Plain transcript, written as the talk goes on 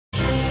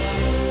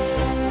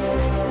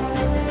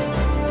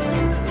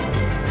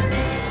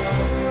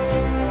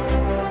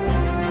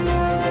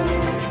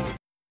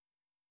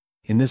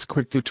In this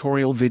quick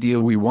tutorial video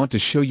we want to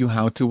show you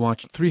how to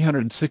watch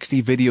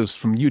 360 videos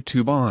from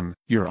YouTube on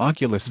your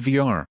Oculus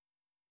VR.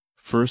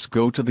 First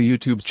go to the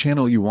YouTube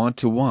channel you want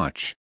to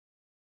watch.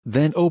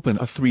 Then open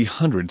a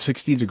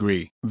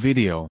 360-degree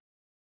video.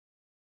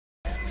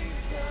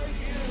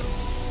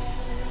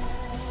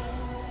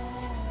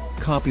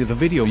 Copy the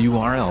video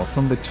URL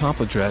from the top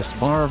address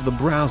bar of the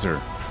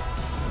browser.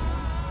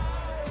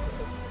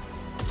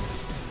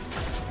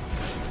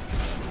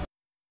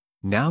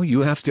 Now you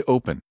have to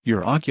open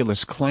your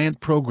Oculus client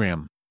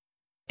program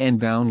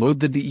and download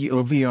the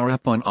DeoVR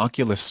app on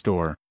Oculus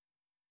Store.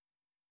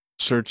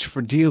 Search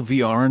for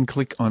DeoVR and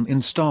click on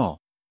Install.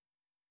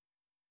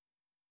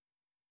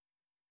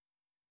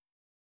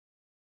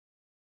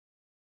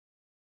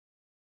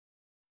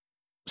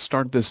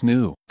 Start this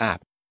new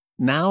app.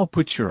 Now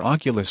put your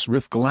Oculus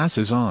Rift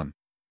glasses on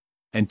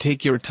and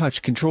take your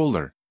touch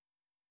controller.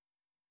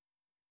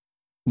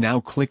 Now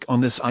click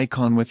on this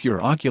icon with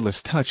your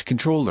Oculus touch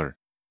controller.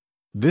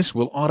 This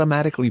will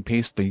automatically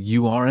paste the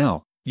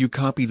URL you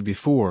copied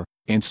before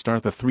and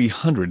start the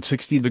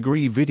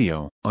 360-degree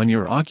video on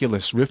your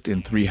Oculus Rift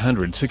in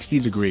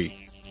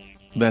 360-degree.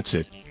 That's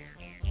it.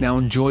 Now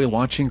enjoy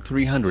watching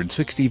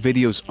 360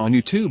 videos on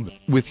YouTube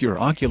with your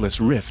Oculus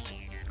Rift.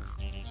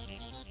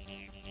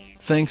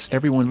 Thanks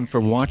everyone for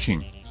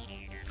watching.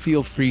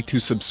 Feel free to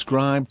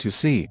subscribe to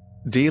see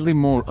daily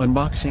more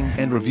unboxing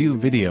and review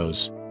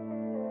videos.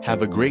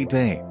 Have a great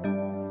day.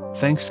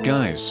 Thanks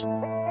guys.